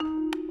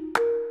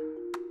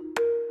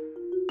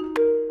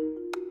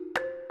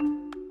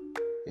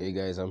Hey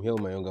guys, I'm here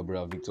with my younger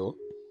brother Victor.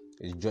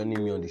 He's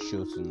joining me on the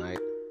show tonight.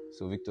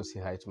 So Victor,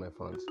 say hi to my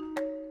fans.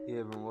 Hey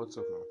everyone, what's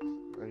up now?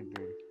 How you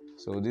doing?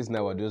 So this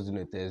night we're just doing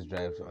a test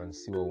drive and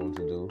see what we want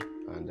to do,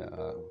 and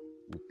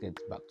we'll get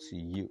back to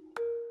you.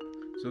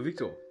 So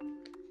Victor,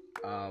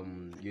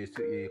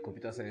 you're a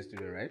computer science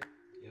student, right?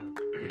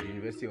 Yeah. At the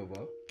University of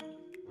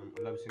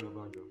Olabisi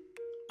Onabanjo.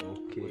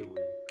 Okay.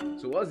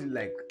 So what's it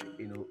like,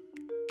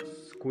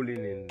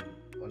 schooling in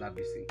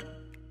Olabisi?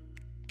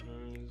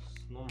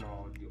 It's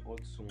normal, the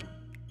odd zone.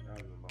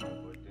 That's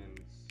normal, but then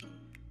it's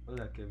not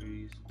like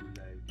every school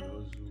life. They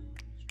also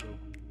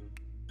struggle,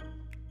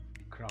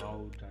 the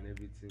crowd and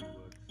everything,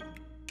 but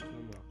it's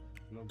normal.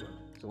 It's not bad.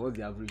 So what's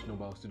the average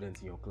number of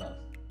students in your class?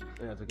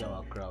 When you're talking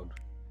about crowd.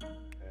 I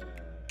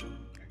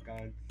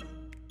can't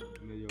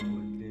measure, but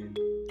then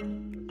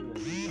I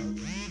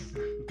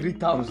think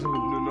 3,000. no,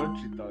 not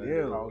 3,000.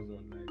 Yeah. 1,000.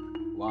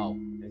 Like Wow.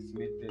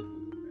 estimated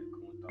like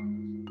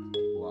 1,000.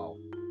 Wow.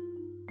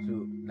 So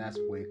that's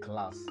for a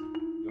class.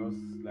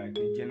 Just like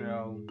a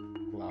general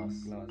Class.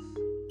 as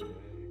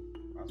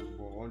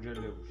for 100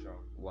 level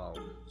sharp. Wow.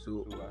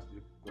 So Because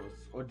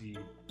all the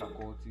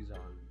faculties and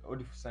all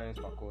the science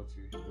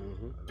faculties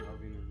are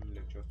having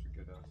lectures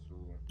together, so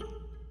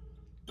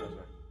that's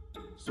why.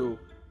 So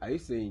are you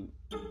saying,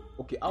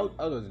 okay, how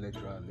does the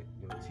lecturer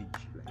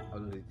teach? Like how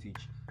does he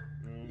teach?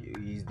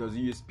 Does he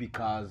use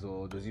speakers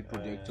or does he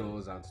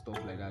projectors and stuff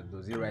like that?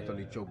 Does he write on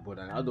the chalkboard,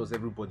 and how does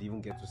everybody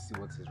even get to see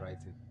what he's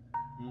writing?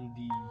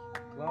 The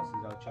class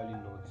is actually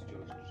not just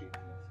straight.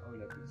 It's how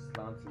like it's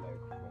slanted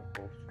like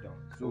from up to down.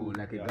 So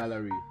like a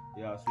gallery.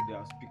 Yeah, so there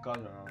are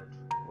speakers around.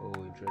 Oh,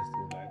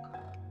 interesting. Like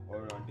all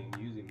around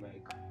them, use a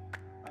mic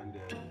and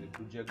there's a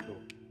projector.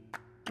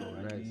 Oh,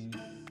 and nice.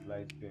 this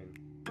light pen.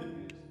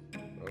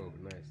 Oh,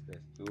 nice.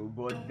 So,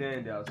 but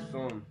then there are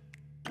some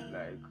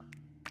like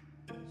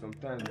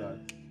sometimes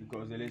that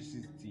because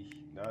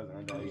electricity, that's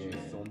another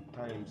issue.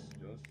 Sometimes,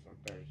 just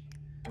sometimes,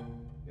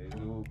 there's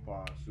no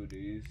power, so they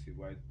use a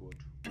whiteboard.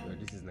 Well,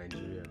 this is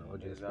Nigeria now.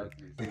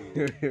 Exactly. So,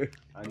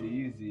 and they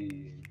use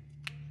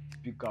a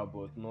speaker,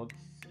 but not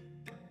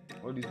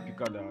all the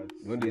speaker that.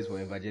 Not this for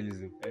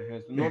evangelism.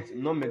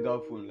 Not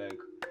megaphone, like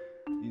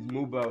it's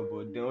mobile,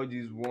 but then all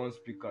this one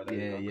speaker. That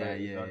Yeah.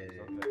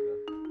 Something like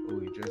that.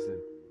 Oh,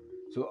 interesting.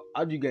 So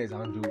how do you guys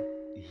handle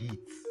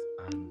heat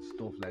and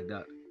stuff like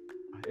that?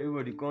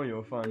 Everybody call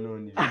your fan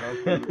on.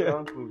 If you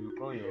can't prove, you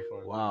call your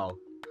fan.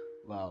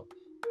 Wow.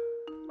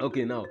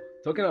 Okay, now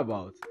talking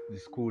about the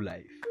school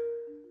life,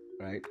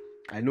 right?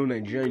 I know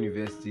Nigerian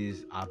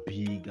universities are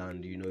big,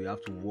 and you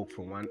have to walk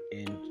from one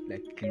end,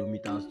 like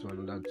kilometers to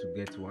another, to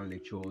get to one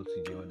lecture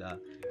to the other,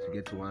 to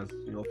get to one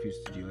office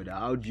to the other.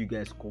 How do you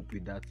guys cope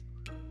with that?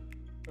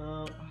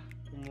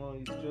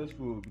 It's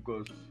stressful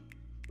because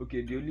the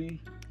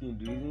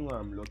reason why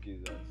I'm lucky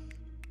is that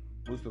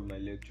most of my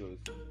lectures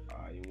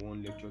are in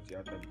one lecture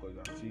theater because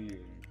I'm still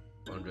in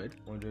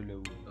 100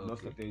 level. Not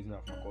started using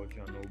our faculty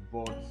and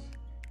all, but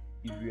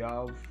if we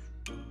have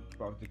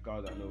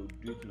practicals and all,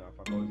 do it in our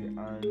faculty,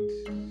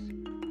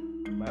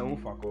 and my own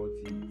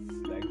faculty is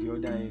like the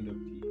other end of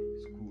the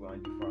school,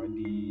 and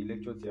the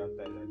lecture theater is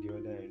at the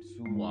other end.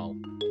 So wow.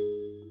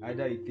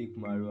 Either you take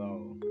Marua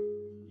or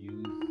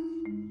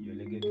use your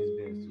Legady's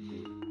Benz to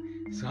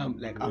go. So I'm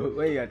like,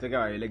 when you are talking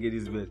about your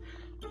Legady's Benz,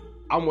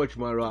 how much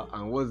Marua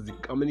and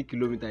how many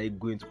kilometers are you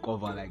going to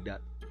cover like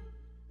that?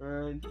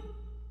 And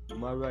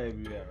Marua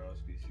everywhere around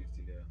space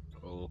 15 there.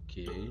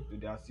 Okay. So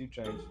they are still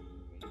trying to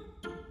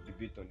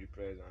debate on the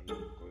price, and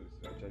because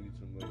it's actually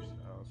too much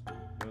around school.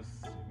 Just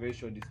very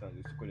short distance,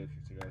 they still call it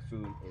 15 there. So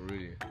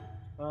really?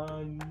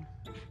 And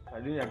I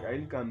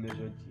really can't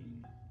measure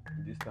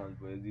the distance,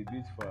 but it's a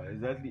bit far.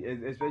 Exactly,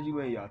 especially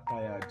when you are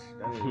tired.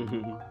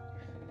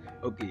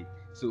 Okay,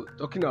 so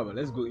talking about,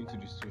 let's go into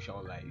the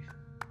social life.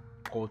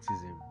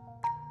 Cultism.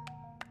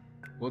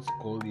 What's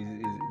cult? Do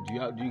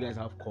you guys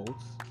have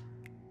cults?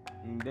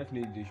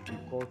 Definitely, there should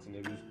be cults in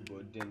every school,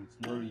 but then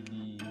it's not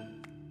really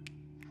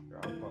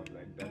rampant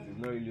like that. It's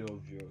not really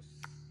obvious.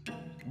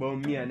 But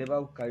me, I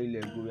never carry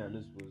leg go where I'm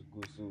not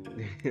supposed to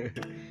go.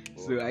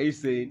 So, so are you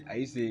saying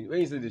when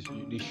you say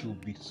there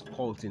should be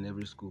cults in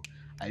every school,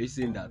 are you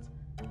saying that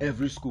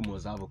every school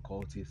must have a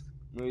cultist?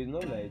 No, it's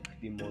not like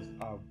they must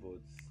have, but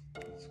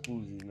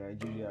schools in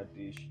Nigeria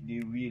they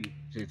will.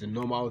 So it's a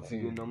normal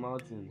thing. It's a normal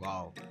thing.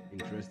 Wow,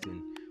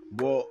 interesting.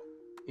 But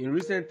in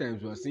recent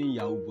times, we are seeing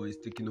Yahoo boys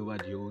taking over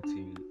the whole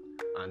thing,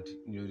 and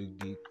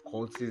the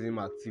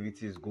cultism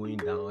activity is going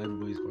down.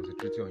 Everybody is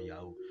concentrating on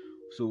Yahoo.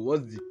 So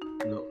what's the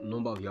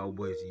number of Yahoo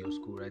boys in your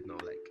school right now?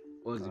 Like,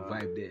 what's the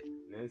vibe there?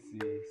 Let's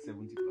say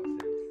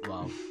 70%.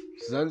 Wow.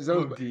 So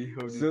of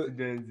the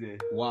students there.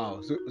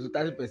 Wow. So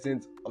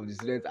 30% of the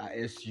students are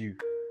SU.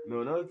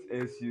 No, not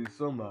SU.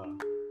 Some are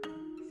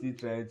still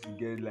trying to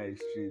get life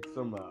straight.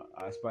 Some are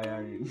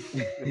aspiring.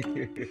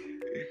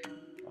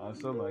 And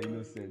some are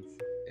innocent.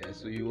 Yeah,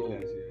 so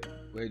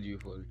where do you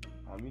fall?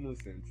 I'm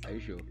innocent. Are you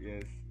sure?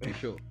 Yes. Are you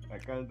sure? I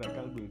can't go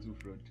into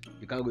fraud.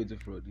 You can't go into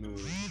fraud? No.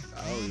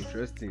 Oh,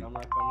 interesting. Come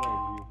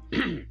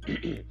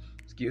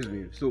Excuse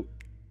me. So,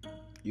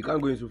 you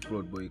can't go into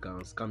fraud, but you can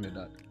scam your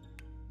dad.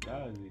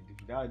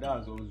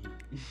 That's also.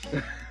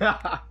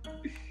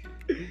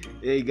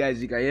 Hey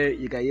guys, you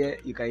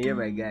can hear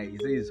my guy. He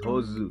says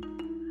Hozu.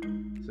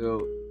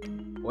 So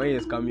when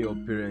you're scamming your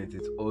parents,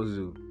 it's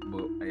Ozu.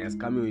 But when you're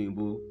scamming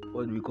Oyinbo,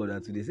 what do we call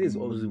that today? They say it's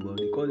Ozu, but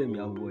they call them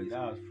Yahoo boys.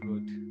 That's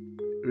fraud.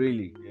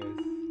 Really? Yes.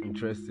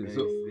 Interesting.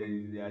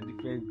 There are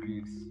different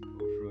grades of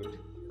fraud.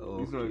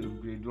 Okay. This one is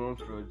grade 1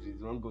 fraud.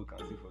 Is one God can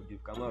still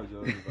forgive. Come out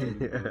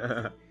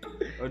just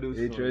all those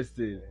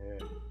interesting.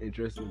 songs.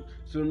 Interesting.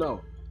 So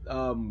now,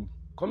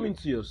 coming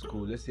to your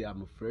school, let's say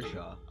I'm a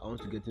fresher, I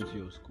want to get into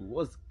your school.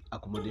 What's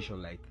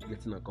accommodation like?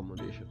 Getting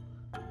accommodation?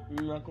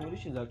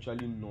 Accommodation is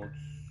actually not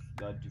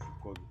that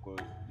difficult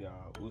because there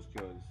are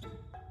hostels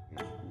in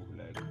school.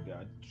 Like there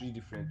are 3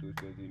 different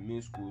hostels: the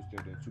main school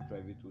hostel, there are 2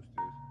 private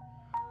hostels.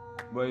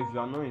 But if you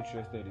are not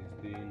interested in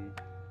staying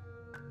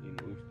in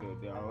hostel,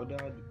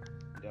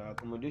 there are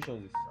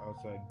accommodations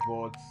outside,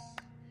 but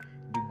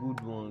the good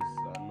ones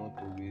are not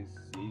always.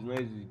 It's not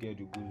easy to get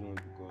the good ones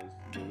because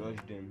they rush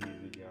them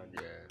easily, and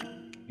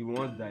the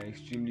ones that are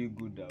extremely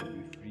good that will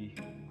be free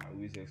are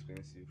always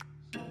expensive.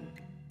 So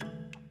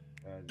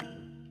that's it.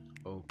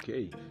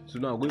 Okay. So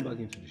now going back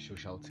into the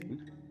social thing,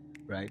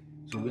 right?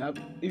 So we have,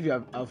 if you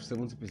have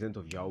 70%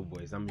 of Yahoo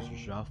boys, that means you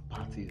should have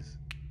parties.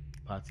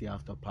 Party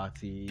after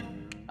party,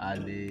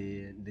 and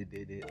the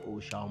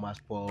shawarma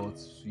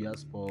spots, suya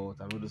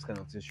spots, and all those kind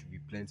of things should be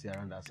plenty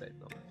around that side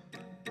now.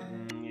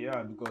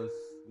 Yeah, because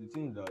the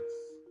thing is that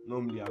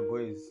normally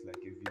Agoy is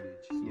like a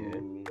village,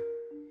 so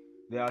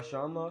there are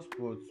shawarma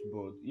spots,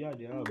 but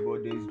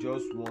there's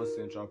just one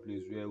central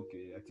place where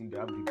I think they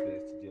have the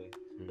best there,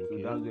 so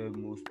that's where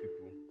most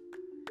people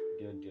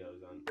get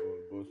theirs and all.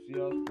 But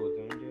suya spots,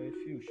 and there are a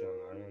few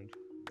around.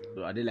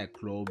 So are they like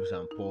clubs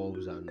and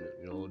pubs and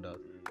all that?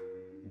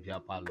 I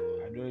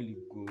don't really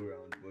go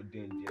around, but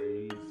then there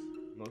is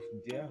not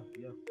there.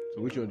 Yeah.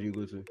 So which one do you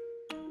go to?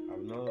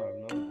 I've not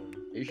gone.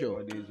 Are you sure?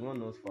 But there is one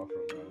not far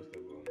from my house.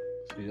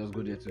 So you just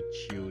go there to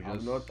chill.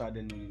 I've not had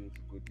any reason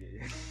to go there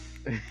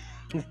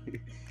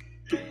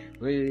yet.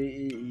 Well,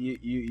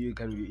 you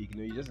can be,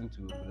 you just need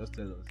to just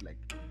tell us, like,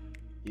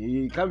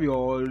 you can't be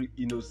all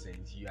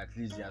innocent. You at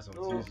least there are some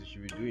things you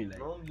should be doing. Like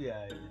normally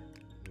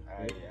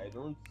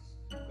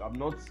I'm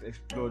not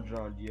explored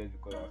around yet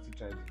because I'm still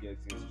trying to get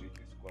things straight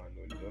in school and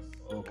all. Just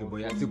okay, but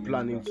you're still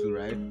planning to,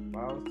 right?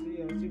 I'll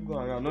still go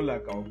around. Not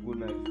like I'll go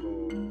night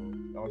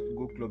I'll still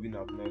go clubbing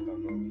at night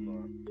and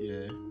all.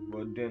 Yeah.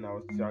 But then I'll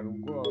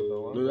go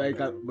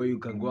out. But you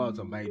can go out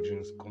and buy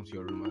drinks, come to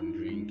your room and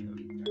drink.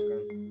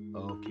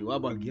 Okay. What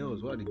about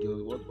girls? What are the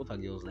girls? What are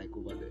girls like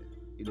over there?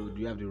 Do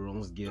you have the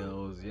wrongs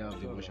girls? You have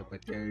the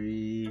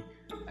Moshapeteri?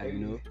 I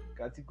know.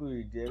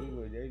 Category there,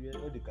 everybody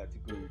know the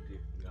category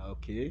there.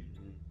 Okay.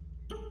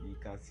 You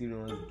can see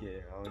wrongs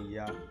girl, and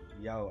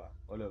Yawa,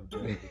 all of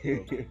them.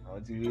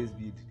 And to raise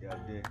beat, they are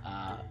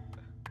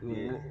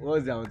there.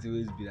 What's the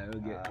anti-waist beat? I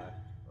don't get.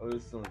 All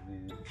those songs,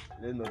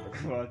 let's not talk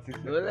about it.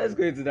 Well, let's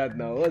go into that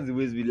now. What's the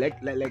waist beat? Like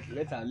let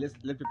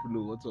people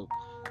know what's up.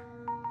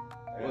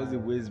 What's the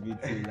waist beat?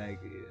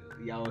 Like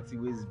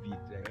waist beat.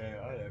 Like.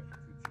 Yeah, all I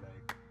put it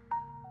like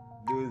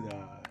those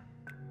are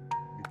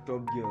the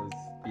top girls.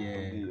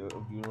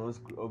 Of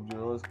the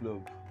Rose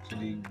Club. So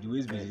the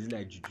waist beat is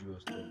like juju or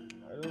stuff.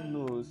 I don't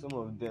know. Some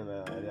of them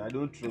I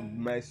don't trust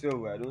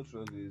myself. I don't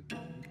trust waist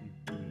beat.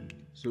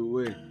 So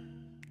wait.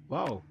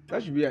 Wow,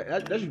 that should be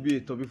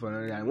a topic for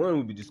another day. And when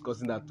we'll be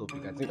discussing that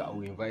topic, I think I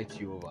will invite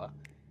you over.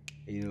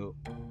 You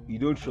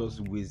don't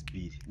trust waist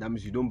bead. That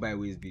means you don't buy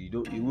waist bead.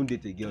 You won't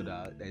date a girl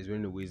that is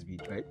wearing a waist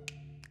bead, right?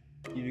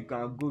 If you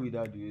can go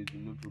without the waist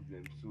bead, no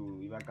problem. So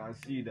if I can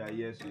see that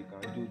yes, you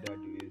can do that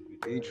the waist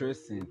bead.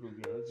 Interesting. No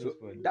problem. So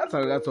that's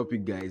another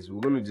topic, guys. We're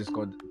going to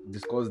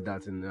discuss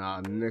that in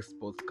our next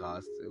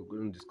podcast. We're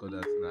going to discuss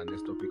that in our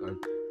next topic,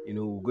 and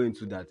we'll go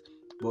into that.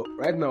 But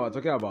right now, we're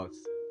talking about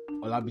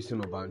Olabisi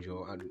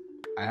Onabanjo, and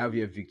I have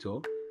here Victor,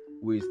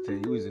 who is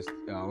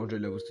a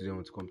 100 level student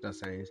with computer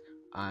science,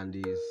 and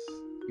is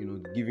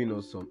giving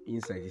us some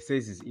insight. He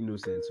says he's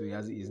innocent, so he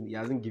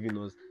hasn't given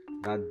us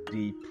that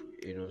deep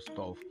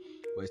stuff,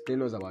 but he's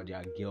telling us about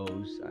their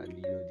girls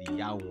and the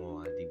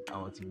yawo and the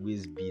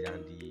anti-waist bead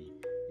and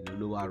the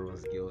lower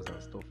runs girls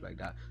and stuff like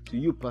that. So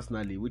you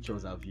personally, which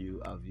ones have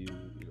you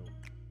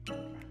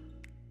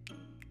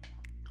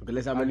Okay,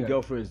 let's how many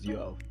girlfriends do you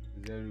have?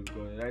 0,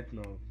 because right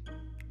now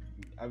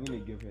having a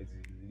girlfriend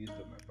is the least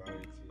of my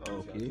priority. Okay. So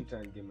I'm still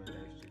trying to get my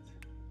life straight.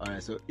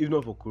 Alright, so if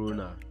not for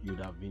Corona, you'd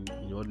have been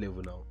in what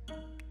level now?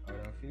 I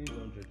would have finished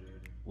 100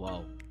 already.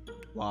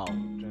 Wow.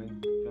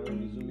 Trying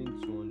resuming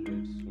 200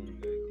 soon.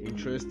 Like,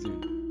 interesting.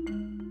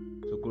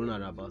 So Corona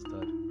had a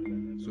bastard.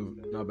 So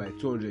now by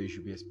 200 you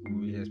should be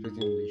expecting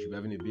you should be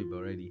having a baby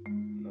already.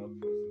 Not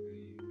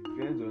possibly.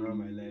 Depends on how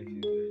my life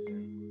is right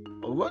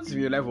then. What if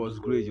your life was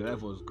great, your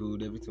life was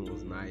good, everything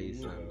was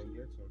nice, I'll and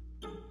get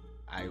one.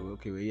 are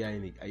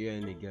you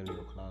any girl in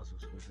your class or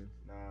something?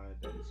 Nah,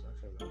 that is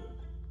actually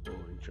Oh,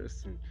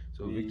 interesting.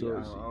 So Victor,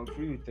 I'm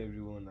free with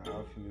everyone. I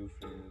have female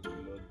friends a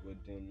lot, but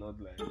then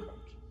not like I'm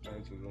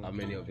trying to run. how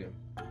many of them?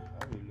 I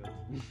have a lot.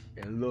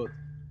 A lot.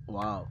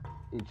 Wow,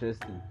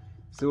 interesting.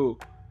 So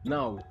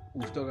Now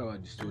we've talked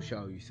about the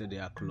social. You said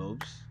there are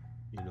clubs,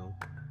 you know,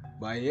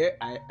 but here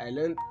I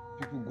learned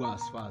people go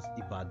as far as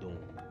Ibadan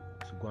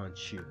to go and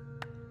chill.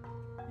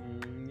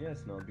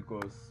 Yes, now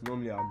because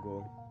normally I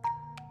go.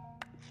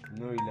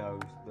 No really have,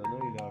 they're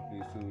not really have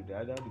place. So they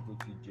either they go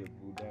to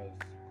Jebu, that's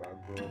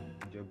Kwago,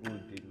 Jebu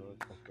they not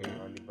Okay.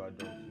 and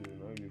Ibadan, so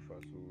not really far.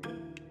 So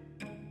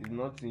it's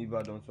not in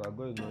Ibadan, so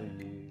Kwago is not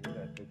really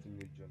like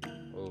 30-minute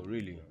journey. Oh,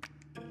 really?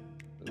 Yeah.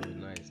 Oh,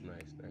 nice.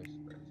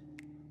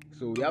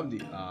 So we have the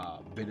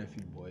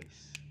benefit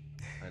boys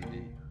and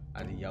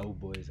the Yahoo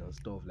boys and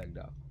stuff like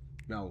that.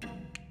 Now,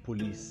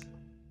 police,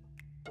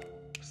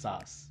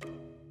 SARS.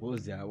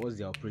 What's their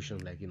operation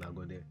like in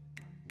Agode?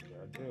 They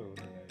are there,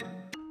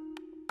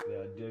 they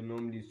are there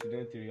normally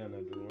student area and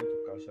they want to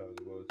cash out,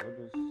 but all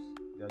those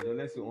they are just,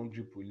 let's say,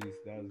 hungry police.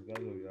 That's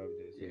what we have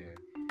there. So Yeah.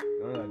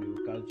 the one that they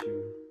will catch you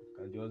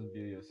can just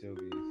bail yourself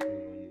with free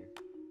money.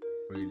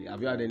 Really?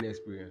 Have you had any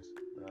experience?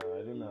 I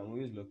don't know. I'm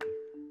always lucky.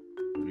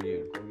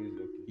 Really? I'm always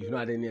lucky. You've not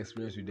had any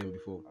experience with them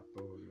before?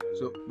 At all.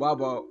 So what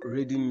about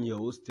raiding your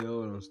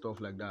hostel and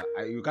stuff like that?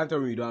 You can't tell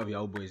me you don't have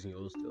Yahoo boys in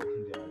your hostel.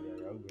 They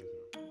are boys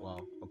now. Wow.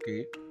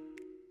 Okay.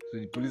 So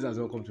the police has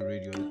not come to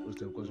raid your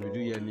hostel because we do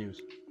hear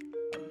news.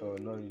 At all,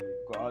 not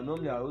really.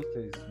 Normally our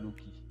hostel is low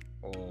key.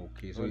 Oh,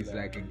 okay. So Not it's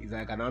like-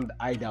 like an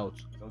hideout.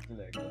 Something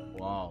like that.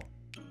 Wow.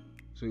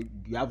 So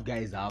you have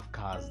guys that have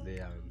cars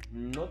there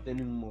and Not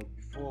anymore.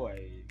 Before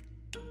I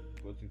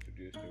got into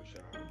the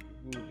hostel,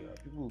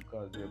 people with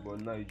cars there, but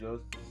now you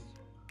just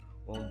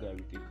one guy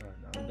with a car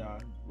now.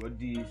 But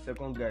the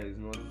second guy is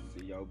not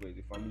a Yahoo boy, he's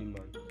a family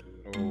man. So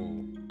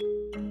oh.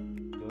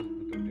 just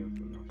put up them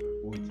for now. Sir.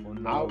 Wait, For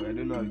now, I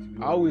don't know how it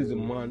will how is a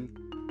man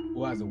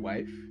who has a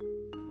wife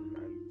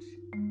and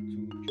 2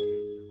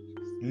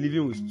 children?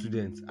 living with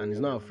students and is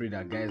not afraid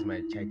that guys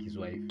might check his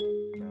wife?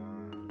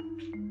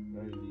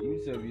 Not really.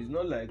 Himself is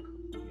not like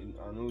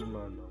an old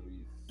man now.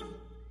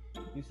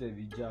 Himself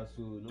is just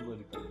so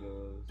nobody can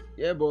just.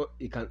 Yeah, but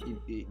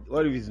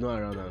what if he's not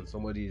around and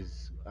somebody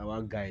is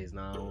one guy is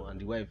now and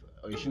the wife,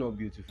 or is she not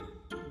beautiful?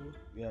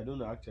 Yeah, I don't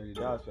know actually.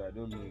 That's why I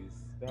don't know.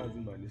 That's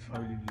him and his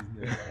family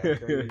business. I actually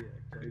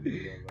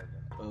don't know about that.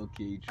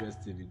 Okay,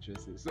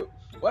 interesting. So,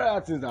 what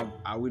other things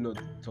are we not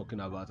talking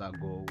about,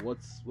 Ago?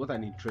 What are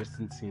the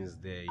interesting things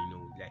there? You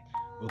know, like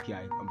okay,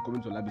 I'm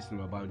coming to Olabisi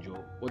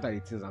Onabanjo. What are the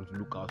things I'm to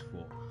look out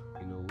for?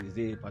 You know, is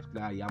there a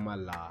particular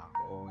Yamala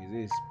or is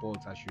there a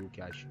spot I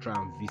should try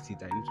and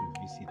visit? I need to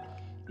visit.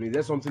 I mean, is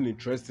there something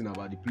interesting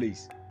about the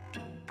place?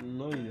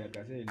 No, like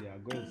I said earlier,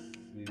 God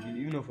is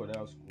even not for that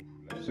school.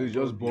 Like, So it's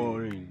just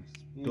boring.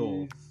 It's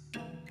dull.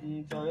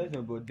 It's an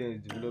lesson, but then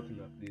it's developing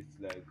a place.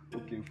 Like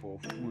okay, for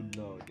food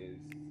now, there's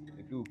the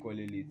people call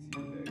it late.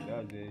 Like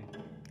that's where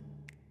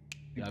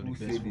They have the people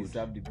say best they food.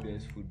 serve the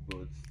best food,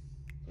 but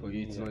For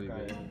you, it's not the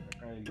best.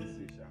 I can't really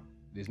say sha.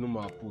 There's no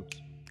more put.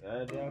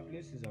 There are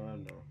places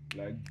around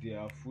now, like there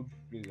are food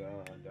places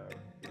around, and there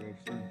are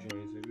food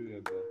joints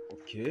everywhere. But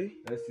Okay.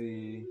 let's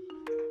say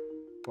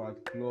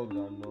part clubs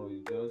and all,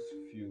 it's just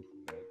few,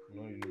 like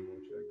not really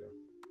much like that.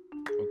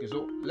 Okay,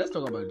 so let's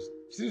talk about this.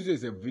 Since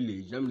it's a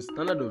village, I mean,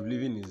 standard of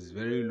living is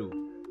very low.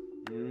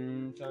 To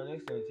an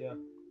extent, yeah.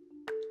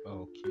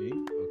 Okay.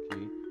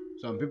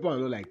 So and people are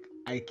not like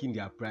hiking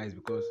their price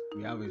because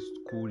we have a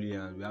school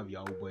here and we have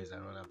Yahoo boys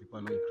around and people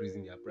are not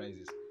increasing their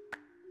prices.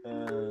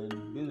 And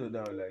based on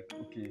that, like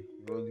okay,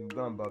 because you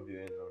go and barb your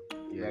hair now.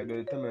 Yeah. Like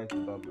the time I went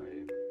to barb my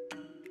hair,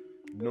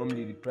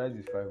 normally the price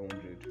is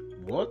 500.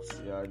 What?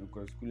 Yeah,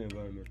 because school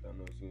environment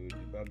and all, so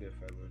the barb there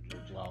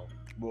 500. Wow.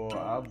 But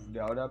I have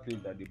the other place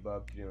that they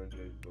barb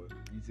 300. But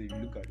you say if you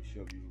look at the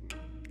shop,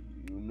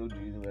 you know the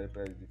reason why the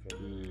price is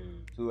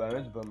different. So I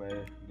went to buy my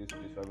hair this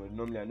place 500.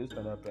 Normally I know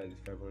standard price is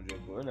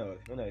 500, but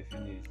when I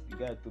finished, the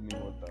guy told me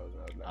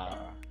 1,000. I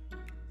was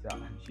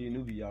like, she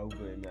no be Yahoo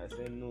boy. I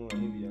said no, I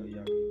no be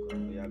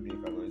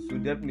Yahoo. So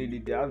definitely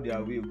they have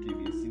their way. Okay,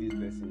 they see this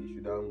person, you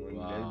should have money.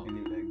 Wow. Let's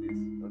believe like this,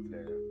 not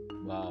like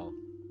that. Wow.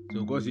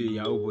 So because you're a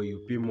Yahoo boy, you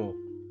pay more.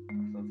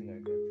 Something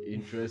like that.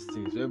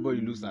 Interesting. So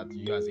everybody looks at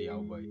you as a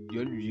Yahoo boy. Do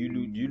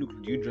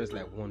you dress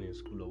like one in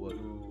school or what?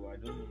 No, I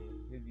don't know.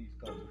 Maybe it's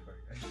kind of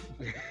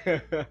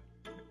fine.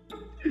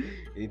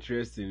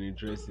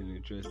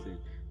 Interesting.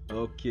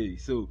 Okay,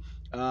 so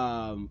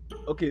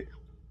okay,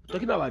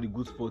 talking about the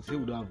good spots. Here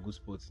we don't have good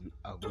spots in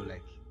Agbo,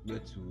 like where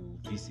to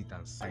visit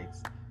and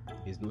sites.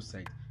 There's no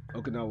site.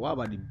 Okay, now what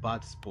about the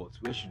bad spots?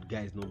 Where should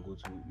guys not go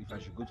to? If I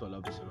should go to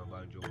Olabisi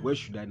Onabanjo, where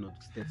should I not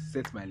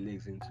set my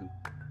legs into?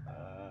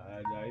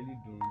 I really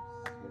don't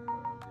walk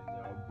around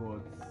anyhow,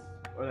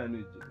 but all I know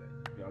is just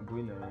like if you are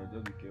going around,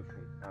 just be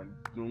careful and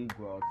don't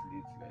go out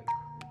late.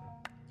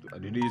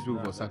 Like Do they use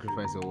people for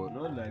sacrifice or what?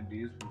 not like they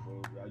use people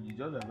for. You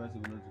just advise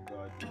people not to go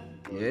out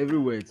late. Yeah,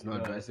 everywhere it's not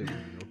Yeah. advisable,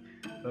 you know.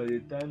 So the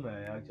time I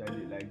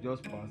actually like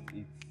just past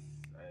it,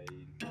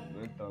 I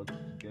went out to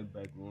get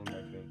bike with one of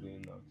my friends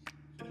going out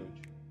to church.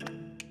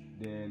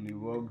 Then we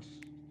walked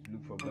to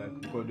look for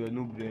bike because there are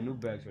no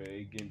bikes or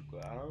again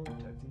because around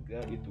I think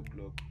at 8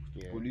 o'clock. So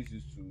Yeah. police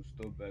used to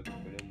stop bikes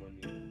for their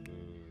money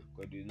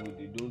because they know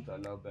they don't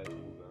allow bikes to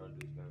move around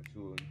those times.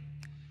 So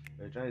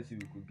We were trying to see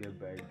if we could get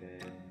by.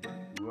 Then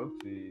we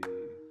walked to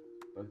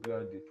a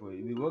particular day for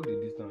it. We walked the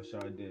distance, sha.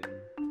 Then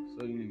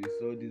suddenly we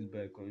saw this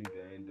bike coming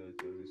behind us.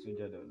 There was a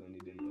soldier that was on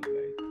it. Then he was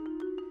like,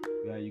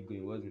 "Where are you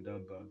going? What's in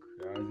that bag?"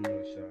 I asked him,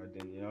 "Sha."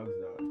 Then he asked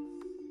that.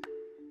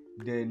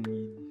 Then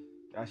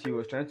as she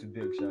was trying to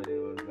beg, Sha,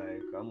 then was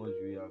like, "How much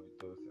do you have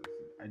with us?"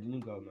 I didn't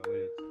go out my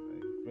wallet. My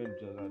friend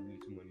just had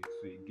little money,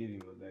 so he gave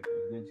him. Was like, "I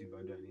was going to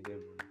Ibadan, I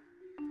needed money."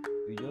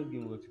 So he just gave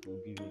me what he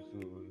could give me. So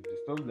the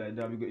stuff like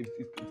that, because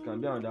it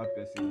can be on that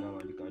person now,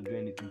 and they can do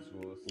anything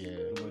to us.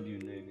 Yeah. Nobody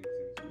will know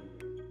anything. So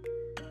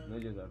it's not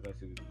just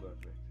advisable to go out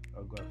right.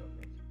 I'll go out at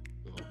night.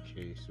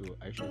 Okay, so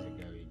Aisha is a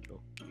guy with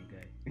job. A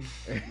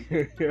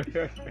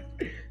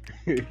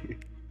guy.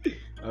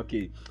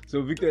 Okay,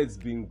 so Victor, it's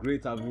been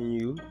great having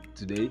you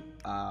today.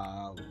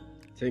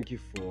 Thank you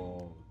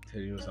for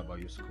telling us about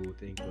your school.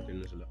 Thank you for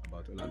telling us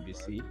about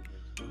Olabisi.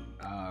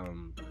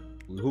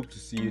 We hope to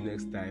see you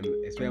next time,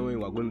 especially when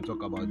we are going to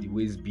talk about the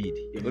waist bead.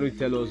 You're going to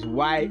tell us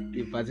why,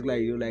 in particular,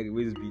 you don't like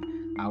waist bead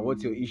and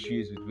what your issue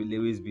is with the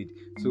waist bead.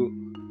 So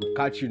we'll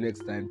catch you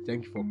next time.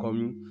 Thank you for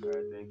coming.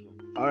 Thank you.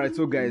 Alright,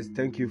 so guys,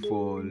 thank you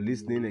for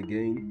listening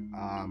again.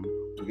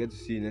 We get to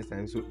see you next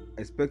time. So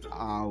expect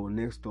our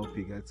next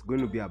topic. It's going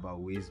to be about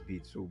waist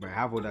bead. So we might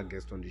have other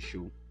guests on the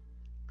show.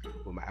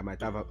 I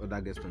might have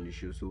other guests on the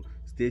show. So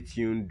stay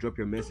tuned. Drop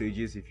your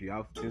messages if you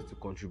have things to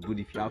contribute.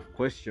 If you have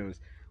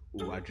questions,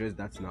 we'll address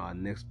that in our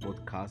next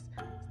podcast.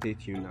 Stay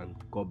tuned and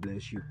God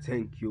bless you.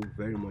 Thank you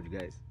very much,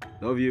 guys.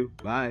 Love you.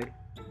 Bye.